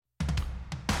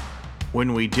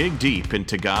When we dig deep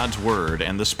into God's Word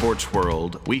and the sports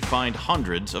world, we find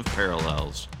hundreds of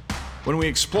parallels. When we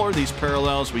explore these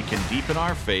parallels, we can deepen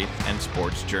our faith and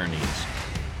sports journeys.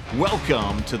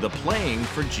 Welcome to the Playing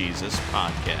for Jesus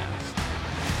podcast.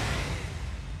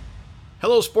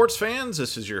 Hello, sports fans.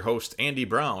 This is your host, Andy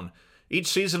Brown. Each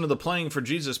season of the Playing for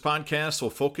Jesus podcast will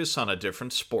focus on a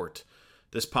different sport.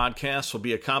 This podcast will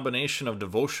be a combination of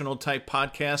devotional-type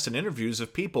podcasts and interviews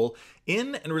of people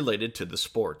in and related to the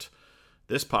sport.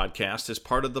 This podcast is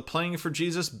part of the Playing for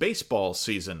Jesus baseball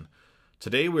season.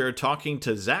 Today we are talking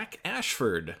to Zach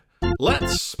Ashford.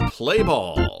 Let's play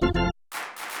ball.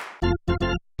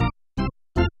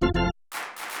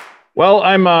 Well,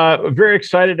 I'm very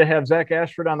excited to have Zach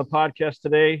Ashford on the podcast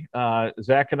today.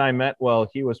 Zach and I met while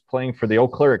he was playing for the Eau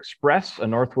Claire Express, a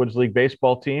Northwoods League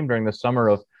baseball team, during the summer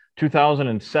of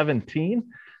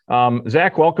 2017.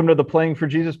 Zach, welcome to the Playing for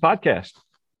Jesus podcast.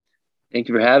 Thank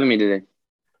you for having me today.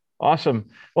 Awesome.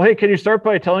 Well, hey, can you start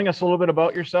by telling us a little bit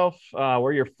about yourself,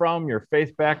 where you're from, your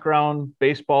faith background,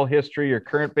 baseball history, your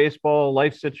current baseball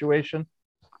life situation?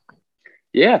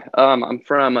 Yeah, I'm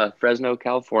from Fresno,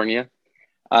 California.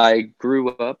 I grew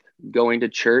up going to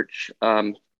church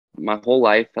my whole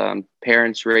life.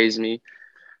 Parents raised me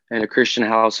in a Christian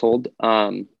household.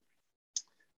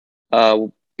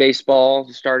 Baseball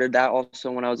started that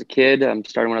also when I was a kid.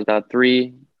 Started when I was about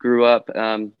 3. Grew up,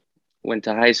 went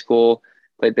to high school,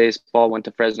 played baseball, went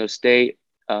to Fresno State,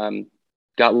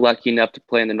 got lucky enough to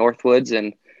play in the Northwoods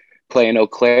and play in Eau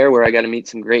Claire, where I got to meet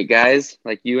some great guys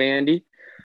like you, Andy.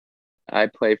 I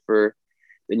play for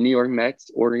the New York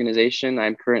Mets organization.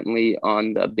 I'm currently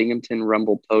on the Binghamton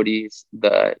Rumble Toadies,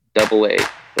 the AA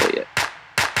affiliate.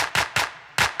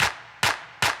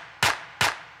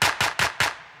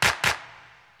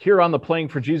 Here on the Playing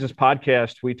for Jesus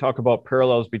podcast, we talk about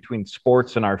parallels between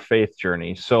sports and our faith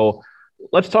journey. So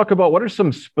let's talk about what are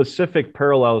some specific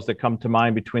parallels that come to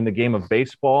mind between the game of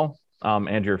baseball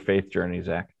and your faith journey,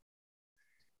 Zach?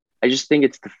 I just think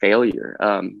it's the failure.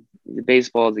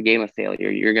 Baseball is a game of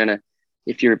failure.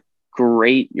 If you're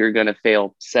great, you're going to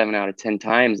fail 7 out of 10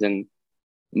 times. And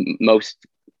most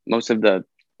of the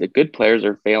good players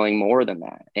are failing more than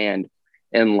that. And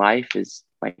life is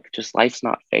life's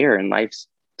not fair, and life's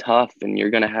tough, and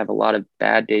you're going to have a lot of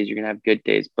bad days. You're going to have good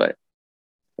days, but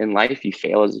in life you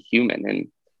fail as a human.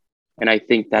 And I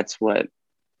think that's what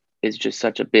is just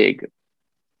such a big,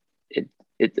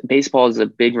 baseball is a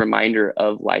big reminder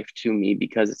of life to me,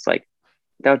 because it's like,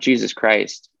 without Jesus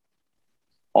Christ,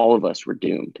 all of us were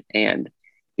doomed. And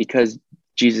because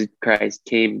Jesus Christ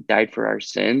came, died for our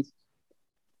sins,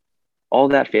 all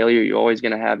that failure you're always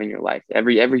going to have in your life.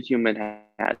 Every human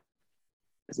has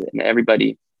it, and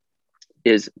everybody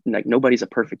is like, nobody's a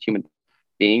perfect human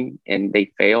being, and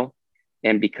they fail.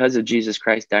 And because of Jesus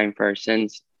Christ dying for our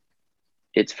sins,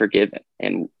 it's forgiven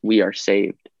and we are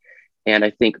saved. And I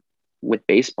think with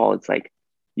baseball, it's like,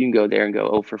 you can go there and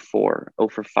go 0 for 4, 0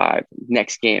 for 5,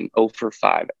 next game, 0 for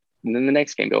 5. And then the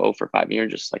next game, go 0 for 5. And you're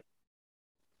just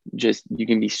you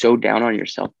can be so down on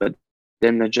yourself. But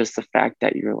then just the fact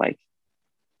that you're like,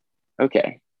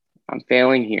 okay, I'm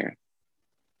failing here.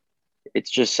 It's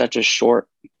just such a short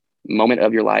moment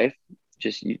of your life.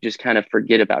 You just kind of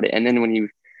forget about it. And then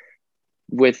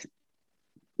with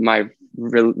my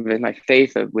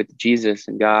faith with Jesus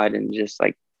and God, and just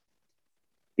like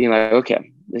being like,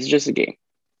 okay, this is just a game.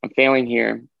 I'm failing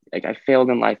here. Like, I failed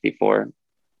in life before.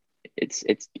 It's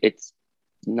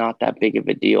not that big of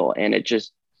a deal. And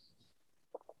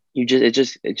you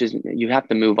have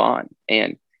to move on.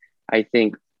 And I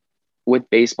think with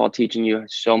baseball teaching you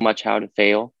so much how to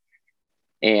fail,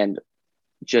 and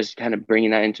just kind of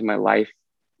bringing that into my life,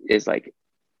 is like,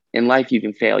 in life, you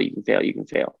can fail,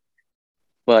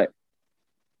 but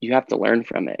you have to learn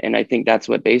from it. And I think that's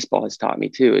what baseball has taught me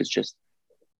too, is just,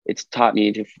 it's taught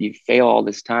me to, you fail all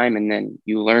this time, and then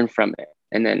you learn from it.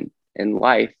 And then in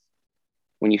life,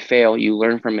 when you fail, you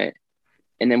learn from it.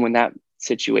 And then when that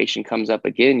situation comes up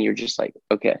again, you're just like,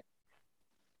 okay,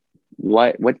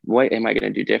 what am I going to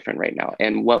do different right now?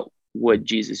 And what would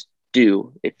Jesus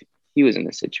do if he was in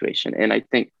this situation? And I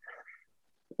think,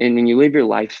 and when you live your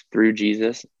life through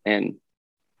Jesus, and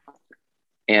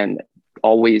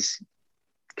always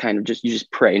kind of you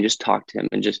just pray and just talk to him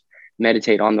and just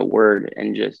meditate on the word,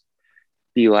 and just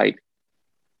be like,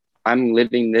 I'm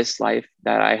living this life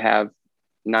that I have,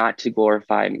 not to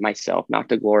glorify myself, not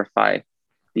to glorify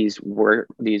these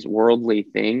worldly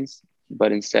things,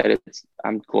 but instead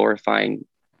I'm glorifying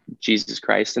Jesus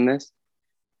Christ in this.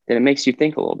 Then it makes you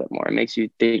think a little bit more. It makes you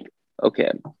think,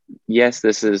 okay, yes,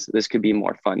 this could be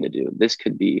more fun to do. This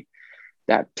could be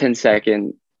that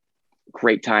 10-second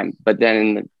great time. But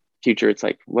then future, it's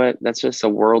like, what? That's just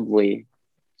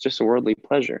it's just a worldly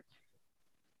pleasure.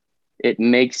 It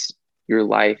makes your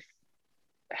life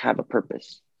have a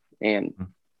purpose. And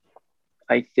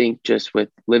I think just with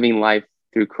living life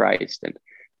through Christ and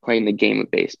playing the game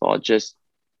of baseball,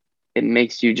 it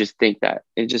makes you just think that.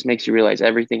 It just makes you realize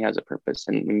everything has a purpose.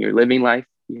 And when you're living life,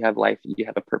 you have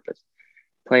a purpose.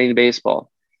 Playing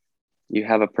baseball, you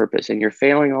have a purpose. And you're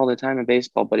failing all the time in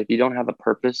baseball. But if you don't have a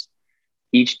purpose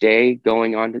each day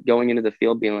going into the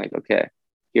field, being like, okay,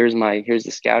 here's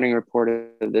the scouting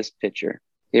report of this pitcher.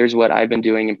 Here's what I've been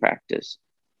doing in practice.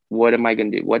 What am I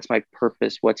going to do? What's my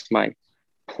purpose? What's my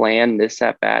plan this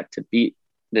at bat to beat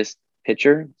this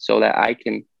pitcher so that I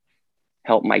can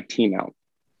help my team out?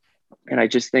 And I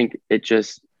just think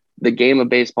the game of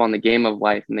baseball and the game of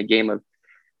life and the game of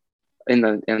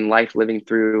in life living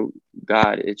through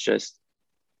God, that's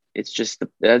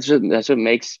what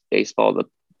makes baseball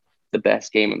the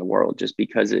best game in the world, just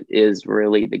because it is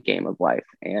really the game of life.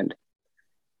 And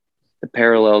the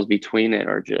parallels between it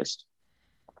are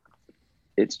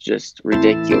it's just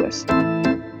ridiculous.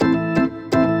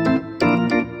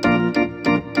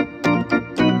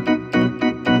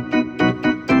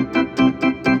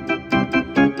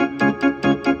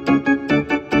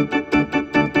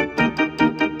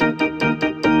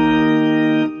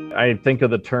 I think of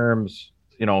the terms,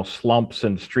 slumps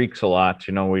and streaks a lot.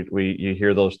 You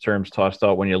hear those terms tossed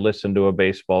out when you listen to a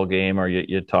baseball game, or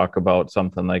you talk about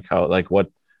something like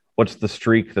what's the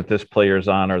streak that this player's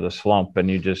on, or the slump. And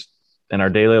in our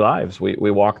daily lives,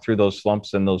 we walk through those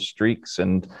slumps and those streaks.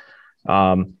 And,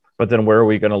 but then where are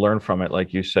we going to learn from it?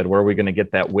 Like you said, where are we going to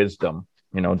get that wisdom?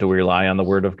 Do we rely on the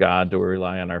word of God? Do we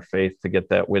rely on our faith to get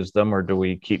that wisdom? Or do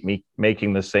we keep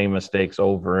making the same mistakes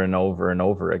over and over and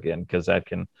over again? Because that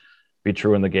can be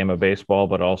true in the game of baseball,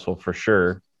 but also for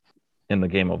sure in the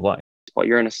game of life. Well,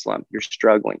 you're in a slump. You're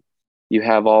struggling. You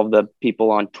have all the people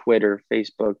on Twitter,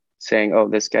 Facebook saying, oh,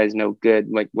 this guy's no good.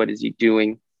 Like, what is he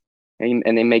doing? And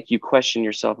they make you question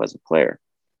yourself as a player.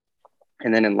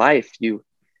 And then in life, you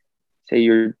say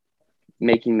you're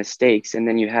making mistakes, and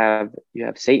then you have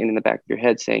Satan in the back of your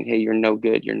head saying, hey, you're no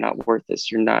good. You're not worth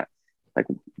this. You're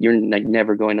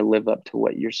never going to live up to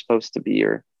what you're supposed to be,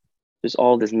 or there's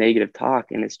all this negative talk.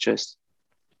 And it's just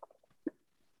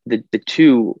the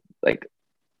two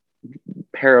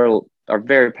are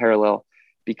very parallel,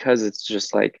 because it's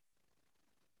just like,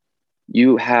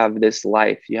 you have this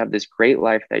great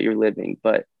life that you're living,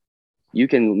 but you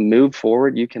can move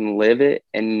forward, you can live it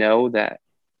and know that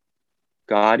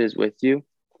God is with you,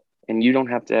 and you don't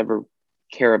have to ever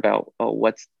care about, oh,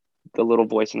 what's the little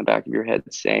voice in the back of your head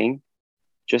saying.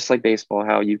 Just like baseball,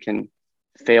 how you can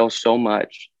fail so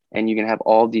much, and you can have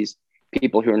all these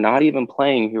people who are not even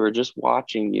playing, who are just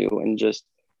watching you, and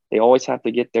they always have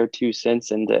to get their 2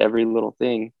 cents into every little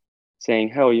thing,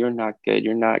 saying, oh, you're not good.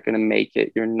 You're not going to make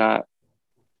it. You're not.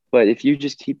 But if you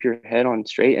just keep your head on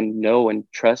straight and know and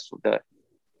trust the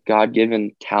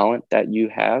God-given talent that you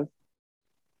have,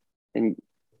 then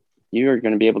you're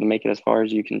going to be able to make it as far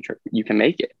as you can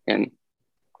make it. And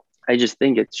I just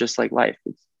think it's just like life.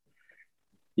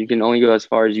 You can only go as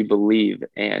far as you believe.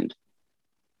 And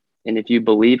if you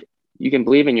believe, you can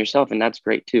believe in yourself, and that's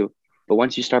great too. But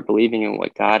once you start believing in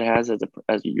what God has as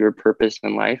your purpose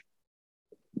in life,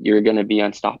 you're going to be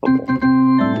unstoppable.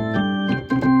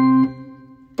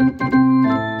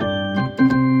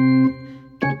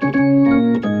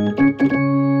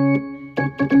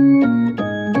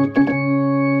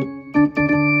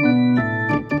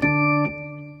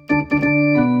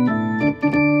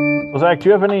 Zach, do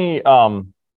you have any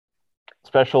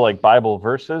special Bible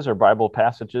verses or Bible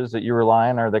passages that you rely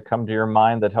on, or that come to your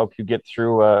mind that help you get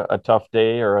through a tough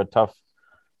day or a tough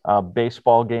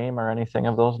baseball game, or anything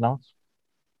of those notes?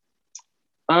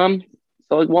 So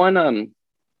one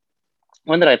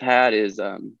that I've had is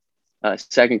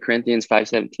 2 Corinthians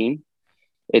 5:17.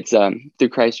 It's through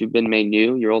Christ you've been made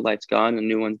new, your old life's gone, a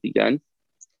new one's begun.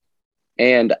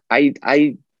 And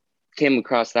I came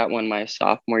across that one my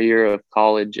sophomore year of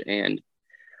college, and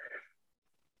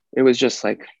it was just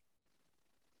like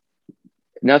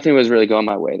nothing was really going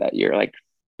my way that year. Like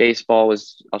I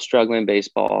was struggling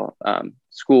baseball,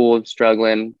 school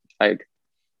struggling. It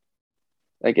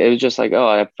was just like, oh,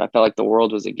 I felt like the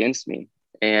world was against me.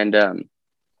 And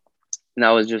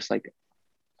I was just like,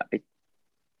 it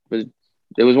was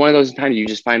one of those times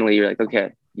you're like,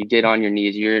 okay, you get on your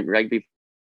knees, you're right before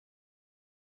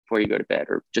you go to bed,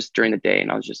 or just during the day.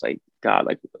 And I was just like, God,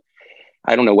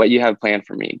 I don't know what you have planned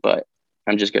for me, but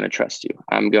I'm just going to trust you.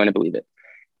 I'm going to believe it.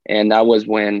 And that was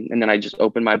and then I just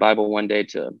opened my Bible one day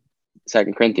to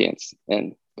 2 Corinthians,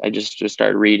 and I just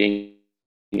started reading,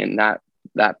 and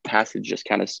that passage just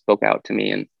kind of spoke out to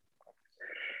me. And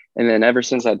And then ever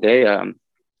since that day,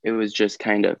 it was just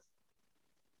kind of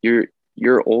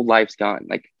your old life's gone.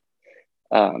 Like,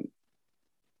 um,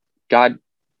 God,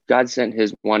 God sent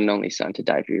his one and only son to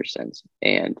die for your sins.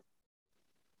 And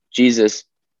Jesus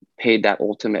paid that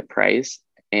ultimate price.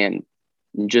 And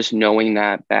just knowing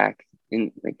that back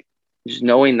in like, just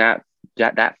knowing that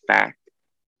fact,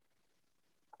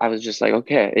 I was just like,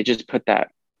 okay, it just put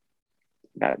that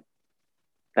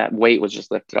that weight was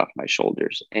just lifted off my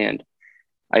shoulders. And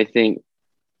I think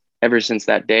ever since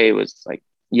that day, it was like,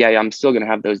 yeah, I'm still going to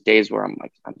have those days where I'm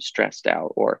like, I'm stressed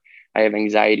out or I have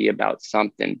anxiety about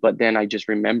something. But then I just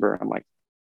remember, I'm like,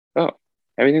 oh,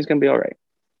 everything's going to be all right.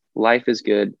 Life is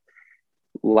good.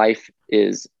 Life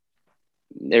is,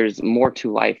 there's more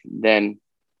to life than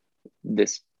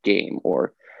this game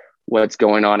or what's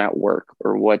going on at work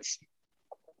or what's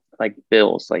like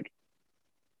bills. Like,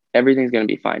 everything's going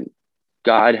to be fine.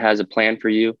 God has a plan for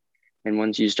you. And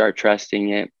once you start trusting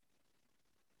it,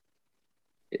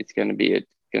 it's going to be,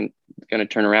 it's going to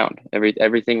turn around.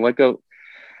 Everything, what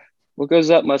goes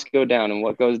up must go down, and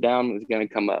what goes down is going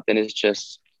to come up. And it's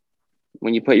just,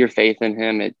 when you put your faith in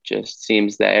him, it just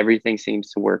seems that everything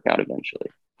seems to work out eventually.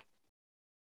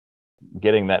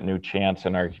 Getting that new chance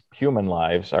in our human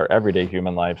lives, our everyday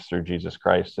human lives through Jesus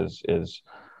Christ is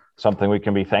something we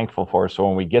can be thankful for. So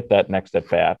when we get that next at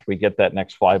bat, we get that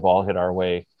next fly ball hit our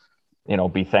way,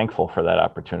 be thankful for that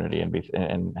opportunity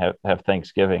and have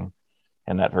thanksgiving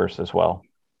in that verse as well.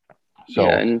 So,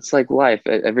 yeah, and it's like life.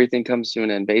 Everything comes to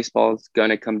an end. Baseball is going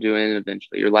to come to an end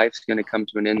eventually. Your life's going to come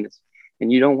to an end.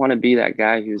 And you don't want to be that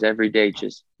guy who's every day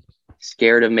just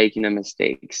scared of making a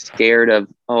mistake, scared of,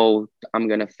 oh, I'm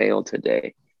going to fail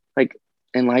today. Like,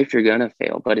 in life, you're going to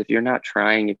fail. But if you're not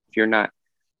trying, if you're not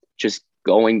just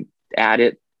going at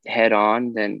it head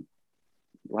on, then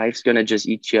life's going to just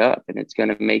eat you up, and it's going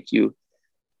to make you're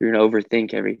going to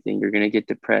overthink everything. You're going to get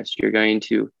depressed. You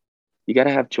got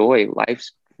to have joy.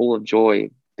 Life's full of joy.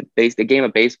 The game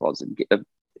of baseball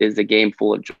is a game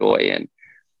full of joy. And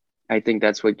I think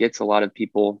that's what gets a lot of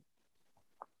people,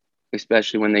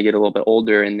 especially when they get a little bit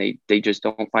older and they just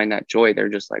don't find that joy. They're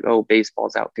just like, oh,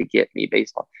 baseball's out to get me.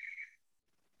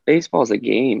 Baseball's a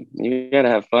game. You got to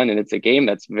have fun. And it's a game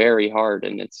that's very hard.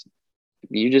 And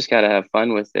you just got to have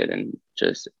fun with it and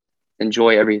just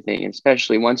enjoy everything.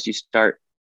 Especially once you start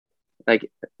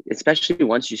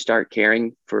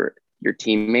caring for your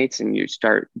teammates and you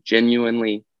start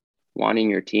genuinely wanting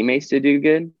your teammates to do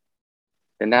good,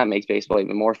 then that makes baseball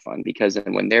even more fun, because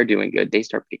then when they're doing good, they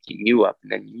start picking you up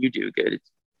and then you do good.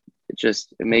 It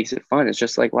makes it fun. It's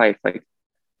just like life. Like,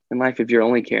 in life, if you're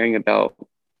only caring about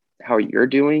how you're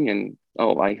doing and,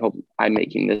 oh, I hope I'm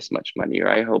making this much money, or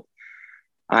I hope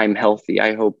I'm healthy,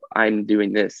 I hope I'm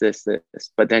doing this,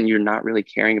 but then you're not really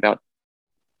caring about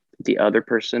the other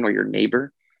person or your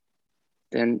neighbor,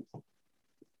 then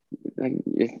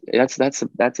that's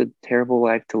a terrible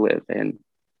life to live. And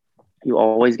you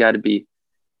always got to be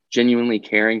genuinely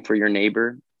caring for your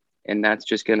neighbor, and that's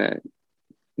just gonna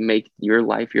make your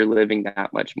life you're living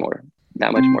that much more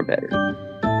better.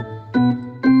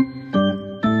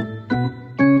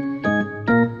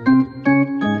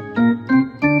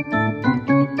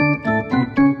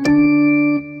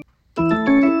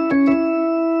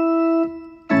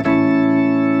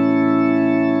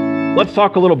 let's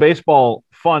talk a little baseball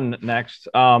fun next.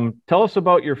 Tell us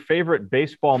about your favorite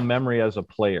baseball memory as a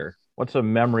player. What's a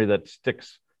memory that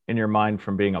sticks in your mind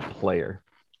from being a player?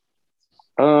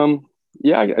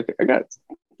 Yeah, I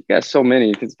got so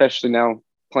many, especially now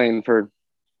playing for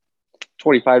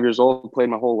 25 years old, played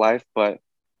my whole life. But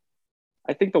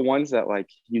I think the ones that like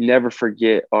you never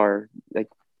forget are like,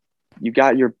 you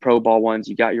got your pro ball ones,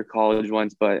 you got your college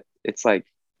ones, but it's like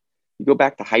you go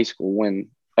back to high school when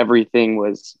everything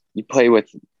was, you play with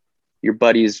your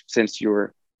buddies since you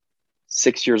were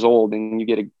 6 years old, and you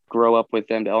get to grow up with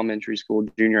them to elementary school,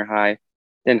 junior high,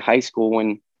 then high school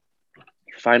when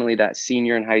you're finally that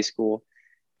senior in high school.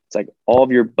 It's like all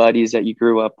of your buddies that you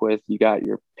grew up with, you got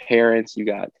your parents, you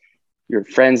got your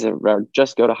friends that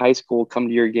just go to high school, come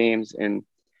to your games. And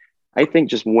I think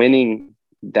just winning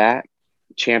that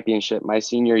championship my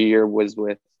senior year was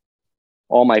with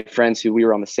all my friends who we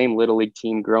were on the same little league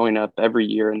team growing up every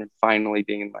year, and then finally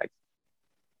being like,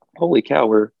 holy cow,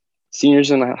 we're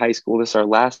seniors in high school. This is our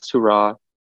last hurrah.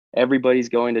 Everybody's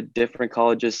going to different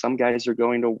colleges. Some guys are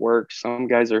going to work. Some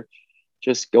guys are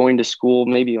just going to school.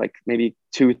 Maybe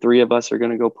 2-3 of us are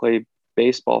going to go play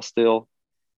baseball still.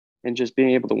 And just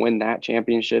being able to win that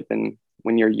championship, and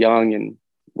when you're young and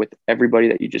with everybody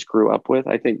that you just grew up with,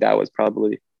 I think that was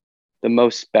probably the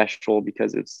most special,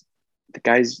 because it's the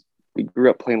guys we grew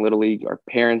up playing little league. Our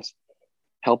parents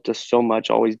helped us so much,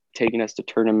 always taking us to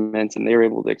tournaments, and they were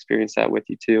able to experience that with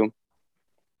you too.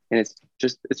 And it's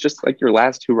just like your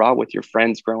last hurrah with your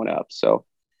friends growing up. So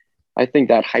I think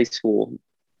that high school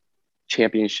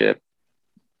championship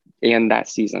and that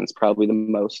season is probably the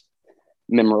most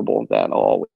memorable that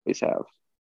I'll always have.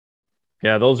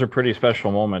 Yeah, those are pretty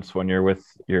special moments when you're with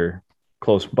your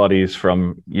close buddies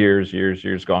from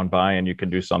years gone by, and you can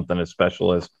do something as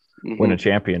special as win a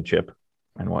championship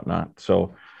and whatnot.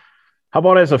 So how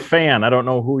about as a fan? I don't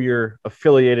know who you're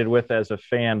affiliated with as a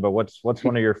fan, but what's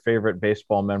one of your favorite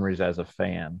baseball memories as a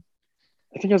fan?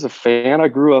 I think as a fan, I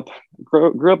grew up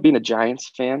being a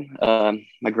Giants fan.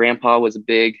 My grandpa was a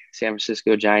big San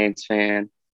Francisco Giants fan.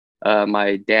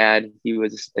 My dad, he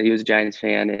was a Giants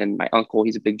fan, and my uncle,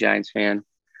 he's a big Giants fan.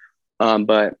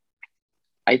 But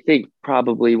I think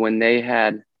probably when they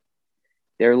had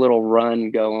their little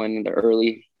run going in the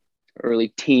early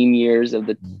teen years of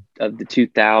the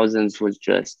 2000s was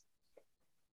just,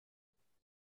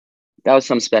 that was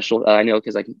something special. I know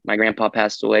because like my grandpa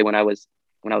passed away when I was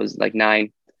like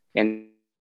 9, and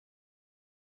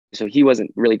so he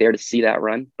wasn't really there to see that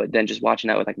run. But then just watching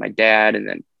that with like my dad, and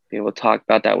then being able to talk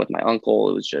about that with my uncle,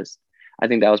 it was just, I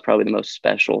think that was probably the most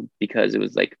special, because it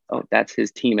was like, oh, that's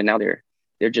his team, and now they're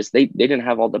just they didn't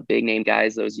have all the big name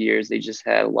guys those years. They just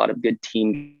had a lot of good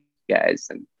team guys,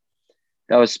 and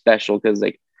that was special because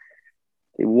like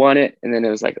they won it, and then it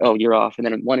was like, oh, you're off, and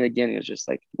then it won it again. It was just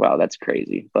like, wow, that's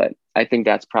crazy. But I think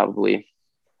that's probably,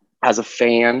 as a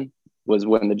fan, was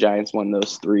when the Giants won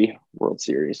those 3 World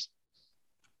Series.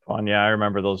 Fun, yeah, I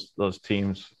remember those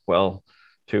teams well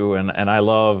too, and I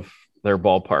love their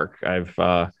ballpark.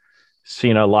 I've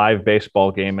seen a live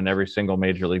baseball game in every single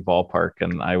major league ballpark,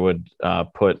 and I would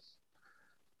put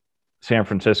San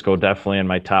Francisco definitely in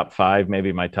my top 5,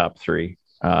 maybe my top 3.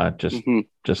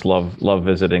 Just love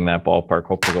visiting that ballpark.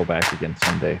 Hope to go back again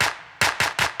someday.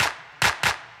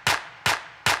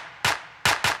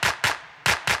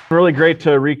 Really great to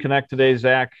reconnect today,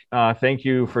 Zach. Thank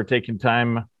you for taking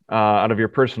time out of your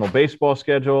personal baseball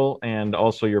schedule and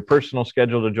also your personal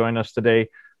schedule to join us today.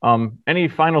 Any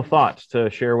final thoughts to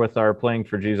share with our Playing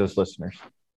for Jesus listeners?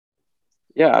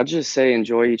 Yeah, I'll just say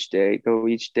enjoy each day. Go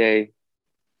each day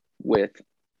with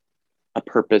a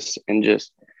purpose, and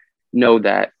just know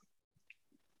that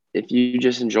if you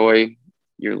just enjoy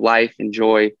your life,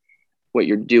 enjoy what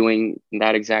you're doing in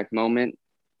that exact moment,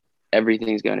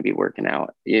 everything's going to be working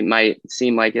out. It might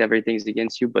seem like everything's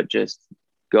against you, but just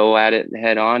go at it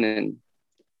head on, and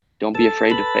don't be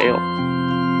afraid to fail.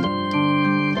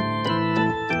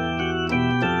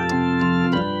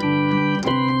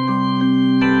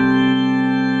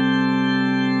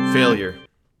 Failure,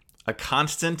 a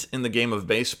constant in the game of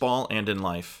baseball and in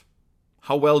life.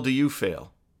 How well do you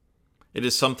fail? It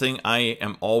is something I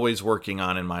am always working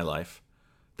on in my life.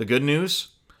 The good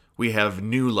news? We have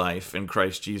new life in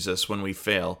Christ Jesus when we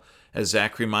fail, as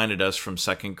Zach reminded us from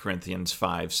 2 Corinthians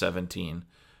 5:17.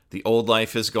 The old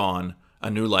life is gone, a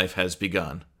new life has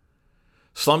begun.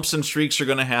 Slumps and streaks are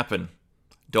going to happen.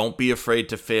 Don't be afraid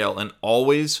to fail, and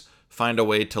always find a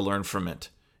way to learn from it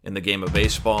in the game of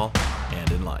baseball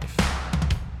and in life.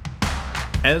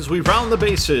 As we round the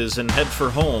bases and head for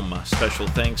home, special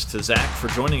thanks to Zach for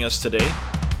joining us today,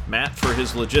 Matt for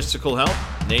his logistical help,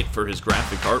 Nate for his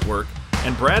graphic artwork,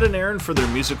 and Brad and Aaron for their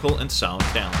musical and sound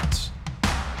talents.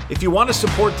 If you want to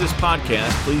support this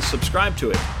podcast, please subscribe to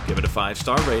it, give it a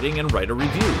 5-star rating, and write a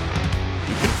review.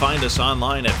 You can find us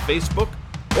online at Facebook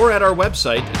or at our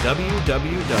website,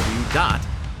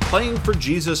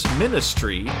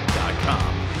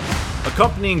 www.playingforjesusministry.com.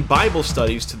 Accompanying Bible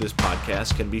studies to this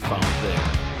podcast can be found there.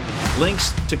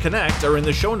 Links to connect are in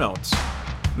the show notes.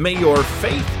 May your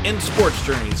faith in sports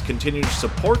journeys continue to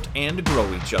support and grow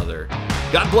each other.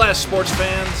 God bless, sports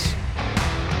fans.